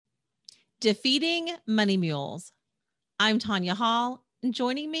Defeating Money Mules. I'm Tanya Hall, and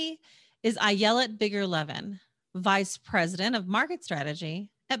joining me is Ayelet Bigger-Levin, Vice President of Market Strategy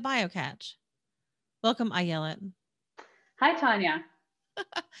at BioCatch. Welcome, Ayelet. Hi, Tanya.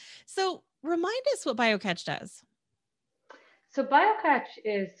 So remind us what BioCatch does. So BioCatch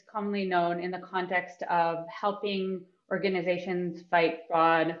is commonly known in the context of helping organizations fight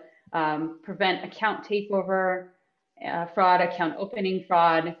fraud, prevent account takeover, fraud, account opening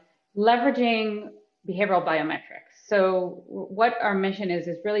fraud, leveraging behavioral biometrics. So what our mission is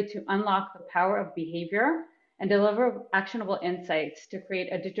really to unlock the power of behavior and deliver actionable insights to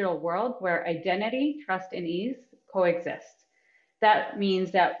create a digital world where identity, trust, and ease coexist. That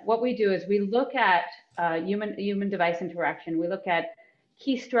means that what we do is we look at human device interaction. We look at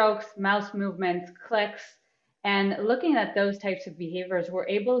keystrokes, mouse movements, clicks, and looking at those types of behaviors, we're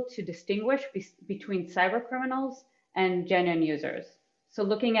able to distinguish between cyber criminals and genuine users. So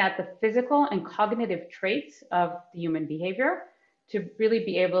looking at the physical and cognitive traits of the human behavior to really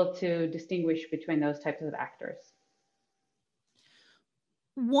be able to distinguish between those types of actors.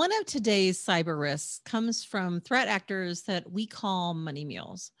 One of today's cyber risks comes from threat actors that we call money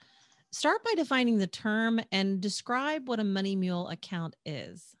mules. Start by defining the term and describe what a money mule account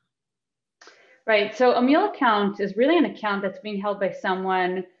is. Right, so a mule account is really an account that's being held by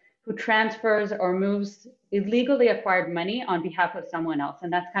someone who transfers or moves illegally acquired money on behalf of someone else.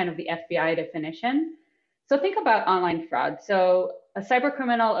 And that's kind of the FBI definition. So think about online fraud. So a cyber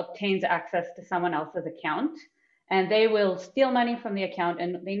criminal obtains access to someone else's account, and they will steal money from the account,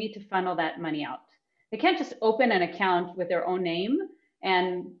 and they need to funnel that money out. They can't just open an account with their own name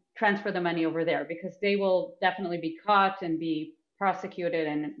and transfer the money over there, because they will definitely be caught and be prosecuted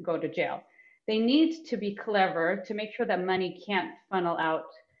and go to jail. They need to be clever to make sure that money can't funnel out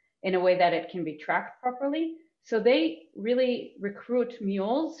in a way that it can be tracked properly. So they really recruit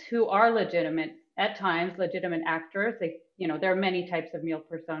mules who are legitimate, at times legitimate actors. There are many types of mule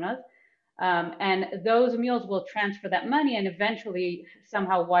personas. And those mules will transfer that money and eventually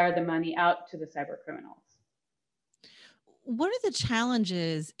somehow wire the money out to the cyber criminals. What are the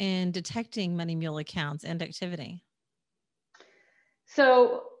challenges in detecting money mule accounts and activity?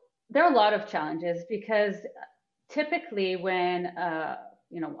 So there are a lot of challenges, because typically when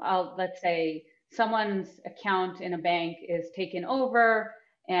let's say someone's account in a bank is taken over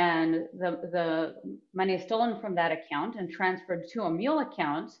and the money is stolen from that account and transferred to a mule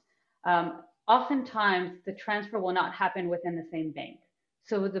account, oftentimes the transfer will not happen within the same bank.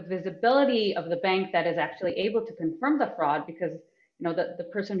 So the visibility of the bank that is actually able to confirm the fraud, because the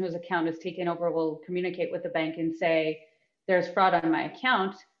person whose account is taken over will communicate with the bank and say, there's fraud on my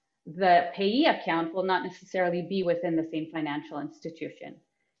account, the payee account will not necessarily be within the same financial institution.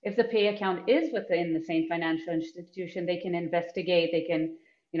 If the payee account is within the same financial institution, they can investigate,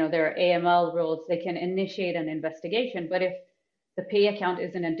 there are AML rules, they can initiate an investigation. But if the payee account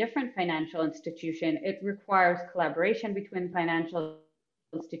is in a different financial institution, it requires collaboration between financial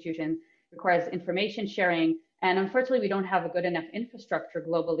institutions, requires information sharing, and unfortunately, we don't have a good enough infrastructure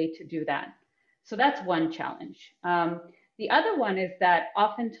globally to do that. So that's one challenge. The other one is that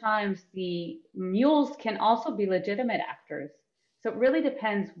oftentimes the mules can also be legitimate actors. So it really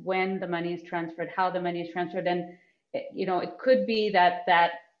depends when the money is transferred, how the money is transferred. And it could be that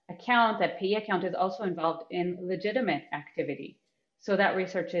account, that payee account, is also involved in legitimate activity. So that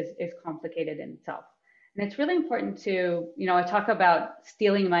research is complicated in itself. And it's really important to, I talk about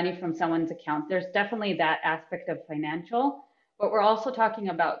stealing money from someone's account. There's definitely that aspect of financial, but we're also talking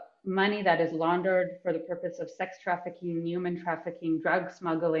about money that is laundered for the purpose of sex trafficking, human trafficking, drug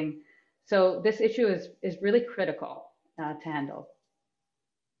smuggling. So this issue is really critical to handle.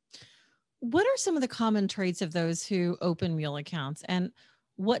 What are some of the common traits of those who open mule accounts, and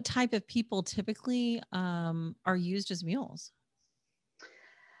what type of people typically are used as mules?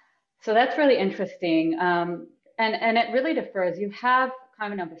 So that's really interesting. And it really differs. You have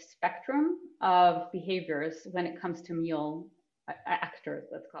kind of a spectrum of behaviors when it comes to mule actors,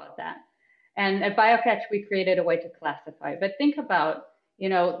 let's call it that. And at BioCatch, we created a way to classify. But think about,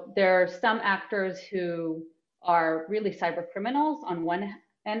 there are some actors who are really cyber criminals on one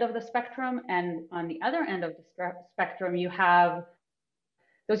end of the spectrum, and on the other end of the spectrum, you have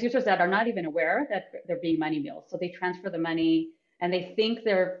those users that are not even aware that they're being money mules. So they transfer the money and they think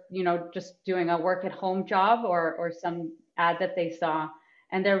they're, just doing a work at home job or some ad that they saw,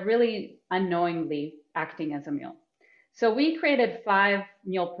 and they're really unknowingly acting as a mule. So we created 5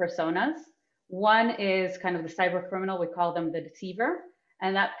 mule personas. One is kind of the cyber criminal. We call them the deceiver.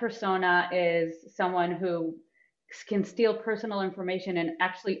 And that persona is someone who can steal personal information and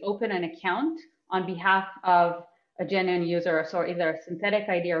actually open an account on behalf of a genuine user, so either a synthetic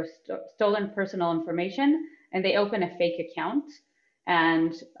ID or stolen personal information, and they open a fake account.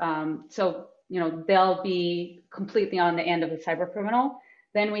 And so, they'll be completely on the end of the cyber criminal.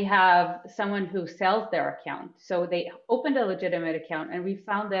 Then we have someone who sells their account. So they opened a legitimate account, and we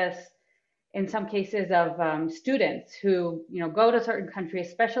found this in some cases of students who, go to certain countries,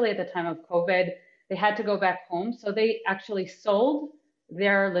 especially at the time of COVID, they had to go back home. So they actually sold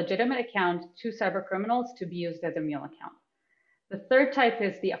their legitimate account to cyber criminals to be used as a mule account. The third type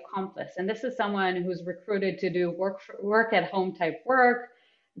is the accomplice. And this is someone who's recruited to do work at home type work.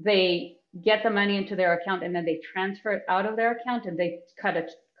 They get the money into their account and then they transfer it out of their account and they cut a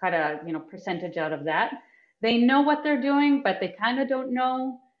percentage out of that. They know what they're doing, but they kind of don't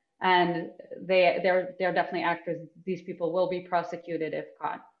know. And they're definitely actors. These people will be prosecuted if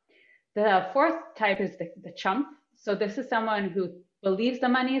caught. The fourth type is the chump. So this is someone who believes the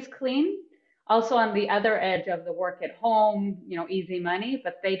money is clean, also on the other edge of the work at home, easy money,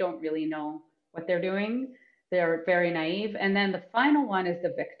 but they don't really know what they're doing. They're very naive. And then the final one is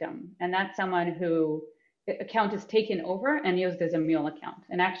the victim. And that's someone who account is taken over and used as a mule account.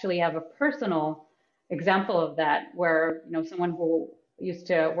 And actually have a personal example of that where, someone who used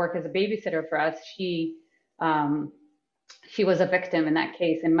to work as a babysitter for us, she was a victim in that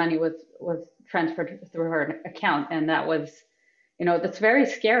case, and money was transferred through her account. And that was, that's very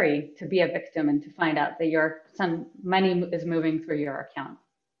scary to be a victim and to find out that some money is moving through your account.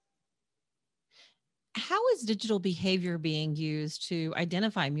 How is digital behavior being used to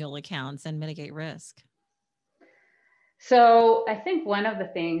identify mule accounts and mitigate risk? So I think one of the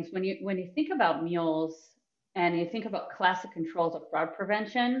things when you think about mules and you think about classic controls of fraud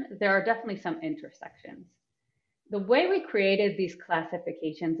prevention, there are definitely some intersections. The way we created these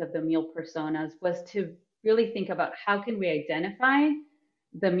classifications of the mule personas was to really think about how can we identify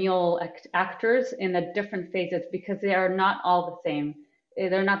the mule actors in the different phases, because they are not all the same.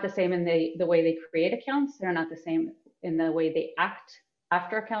 They're not the same in the way they create accounts. They're not the same in the way they act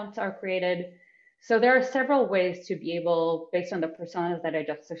after accounts are created. So there are several ways to be able, based on the personas that I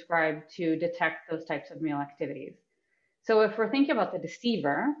just described, to detect those types of mule activities. So if we're thinking about the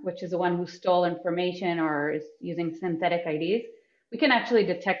deceiver, which is the one who stole information or is using synthetic IDs, we can actually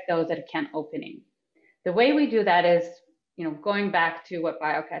detect those at account opening. The way we do that is, going back to what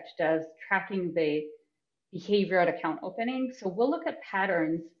BioCatch does, tracking the behavior at account opening. So we'll look at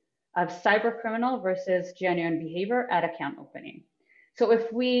patterns of cyber criminal versus genuine behavior at account opening. So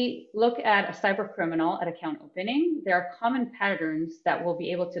if we look at a cyber criminal at account opening, there are common patterns that we'll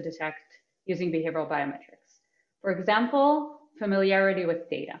be able to detect using behavioral biometrics. For example, familiarity with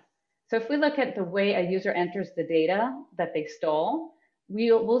data. So if we look at the way a user enters the data that they stole,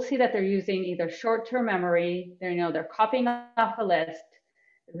 we'll see that they're using either short-term memory, they're copying off a list,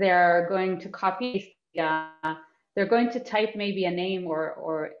 they're going to copy data, they're going to type maybe a name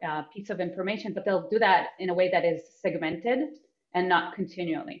or a piece of information, but they'll do that in a way that is segmented and not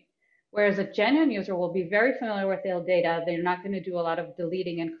continually. Whereas a genuine user will be very familiar with their data. They're not going to do a lot of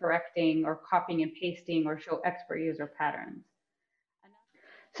deleting and correcting or copying and pasting or show expert user patterns.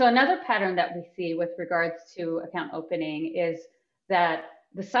 So another pattern that we see with regards to account opening is that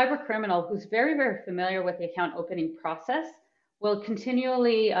the cyber criminal who's very, very familiar with the account opening process will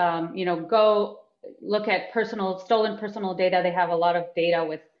continually, go look at stolen personal data. They have a lot of data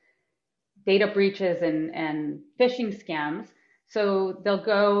with data breaches and phishing scams. So they'll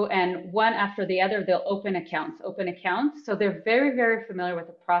go and one after the other, they'll open accounts. So they're very, very familiar with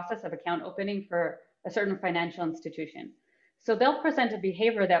the process of account opening for a certain financial institution. So they'll present a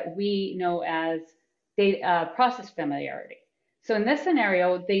behavior that we know as process familiarity. So in this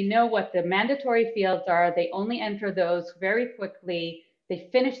scenario, they know what the mandatory fields are. They only enter those very quickly. They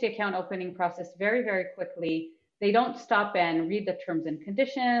finish the account opening process very, very quickly. They don't stop and read the terms and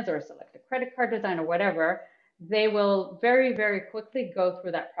conditions or select a credit card design or whatever. They will very, very quickly go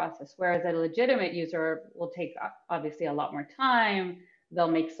through that process. Whereas a legitimate user will take obviously a lot more time. They'll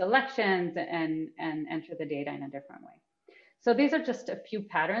make selections and enter the data in a different way. So these are just a few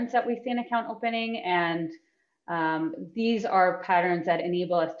patterns that we see in account opening. And these are patterns that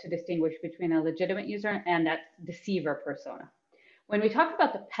enable us to distinguish between a legitimate user and that deceiver persona. When we talk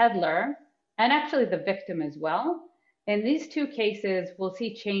about the peddler and actually the victim as well, in these two cases, we'll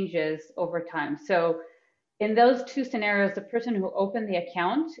see changes over time. So in those two scenarios, the person who opened the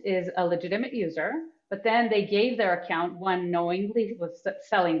account is a legitimate user, but then they gave their account, one knowingly was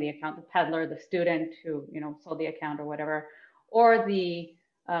selling the account, the peddler, the student who sold the account or whatever, or the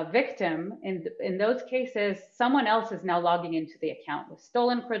victim. In those cases, someone else is now logging into the account with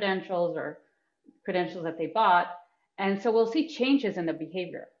stolen credentials or credentials that they bought. And so we'll see changes in the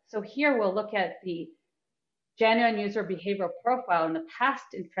behavior. So here we'll look at the genuine user behavioral profile in the past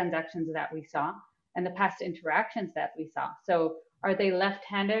transactions that we saw and the past interactions that we saw. So are they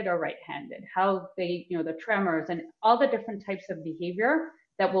left-handed or right-handed? How they, the tremors and all the different types of behavior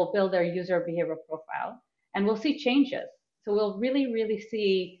that will build their user behavioral profile. And we'll see changes. So we'll really, really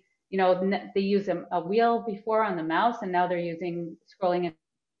see, they use a wheel before on the mouse, and now they're using scrolling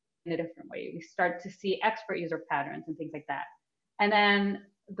in a different way. We start to see expert user patterns and things like that. And then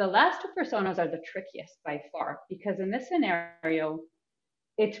the last two personas are the trickiest by far, because in this scenario,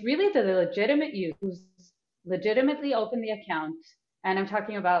 it's really the legitimate user who's legitimately opened the account. And I'm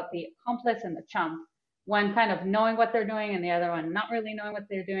talking about the accomplice and the chump, one kind of knowing what they're doing and the other one not really knowing what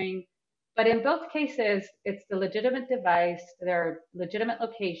they're doing. But in both cases, it's the legitimate device, their legitimate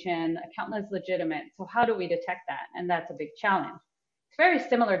location, account is legitimate. So how do we detect that? And that's a big challenge. It's very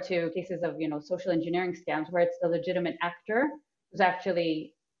similar to cases of social engineering scams, where it's the legitimate actor who's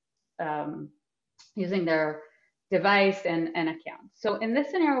actually using their device and account. So in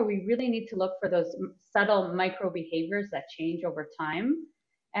this scenario, we really need to look for those subtle micro behaviors that change over time.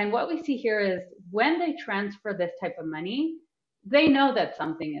 And what we see here is when they transfer this type of money, they know that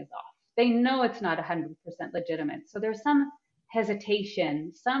something is off. They know it's not 100% legitimate. So there's some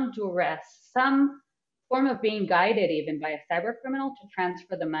hesitation, some duress, some form of being guided even by a cyber criminal to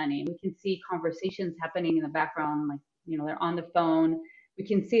transfer the money. We can see conversations happening in the background, like, they're on the phone. We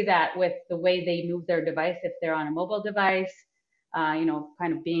can see that with the way they move their device, if they're on a mobile device, kind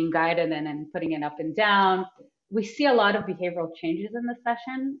of being guided and then putting it up and down. We see a lot of behavioral changes in the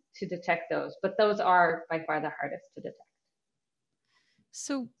session to detect those, but those are by far the hardest to detect.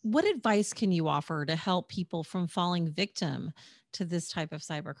 So what advice can you offer to help people from falling victim to this type of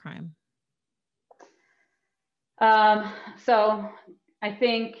cybercrime? So I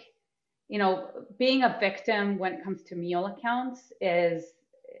think, being a victim when it comes to mule accounts is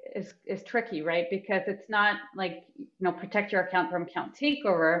tricky, right? Because it's not like, protect your account from account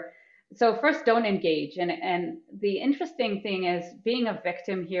takeover. So first, don't engage. And the interesting thing is being a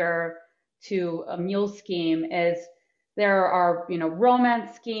victim here to a mule scheme is there are,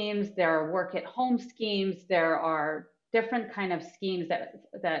 romance schemes, there are work at home schemes, there are different kind of schemes that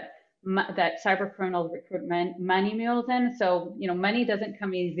cyber criminals recruit money mules in. So, money doesn't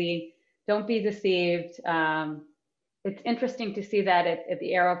come easy. Don't be deceived. It's interesting to see that at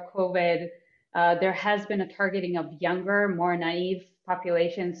the era of COVID, there has been a targeting of younger, more naive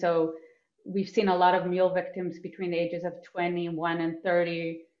population. So we've seen a lot of mule victims between the ages of 21 and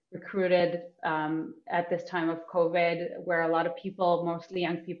 30 recruited at this time of COVID, where a lot of people, mostly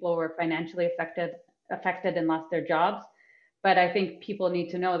young people, were financially affected and lost their jobs. But I think people need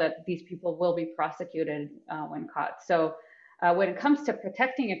to know that these people will be prosecuted when caught. So when it comes to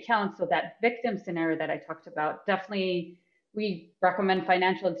protecting accounts, so that victim scenario that I talked about, definitely we recommend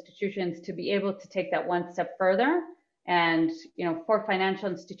financial institutions to be able to take that one step further. And for financial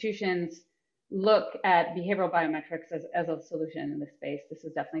institutions, look at behavioral biometrics as a solution in this space. This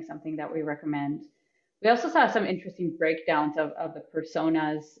is definitely something that we recommend. We also saw some interesting breakdowns of the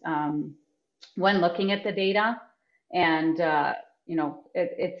personas when looking at the data. And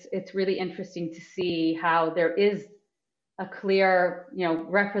it's really interesting to see how there is a clear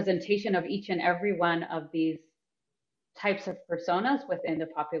representation of each and every one of these types of personas within the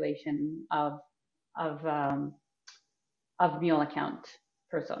population of mule account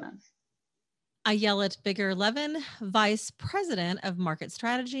personas. Ayelet Biger-Levin, Vice President of Market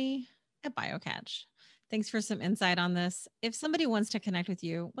Strategy at BioCatch. Thanks for some insight on this. If somebody wants to connect with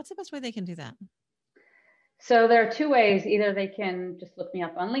you, what's the best way they can do that? So there are two ways. Either they can just look me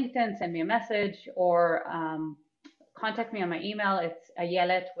up on LinkedIn, send me a message, or contact me on my email. It's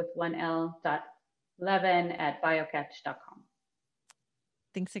ayelet with 1l.levin@biocatch.com.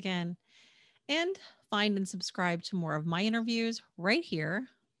 Thanks again. And find and subscribe to more of my interviews right here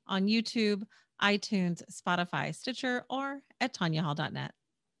on YouTube, iTunes, Spotify, Stitcher, or at tanyahall.net.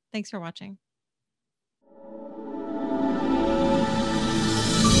 Thanks for watching.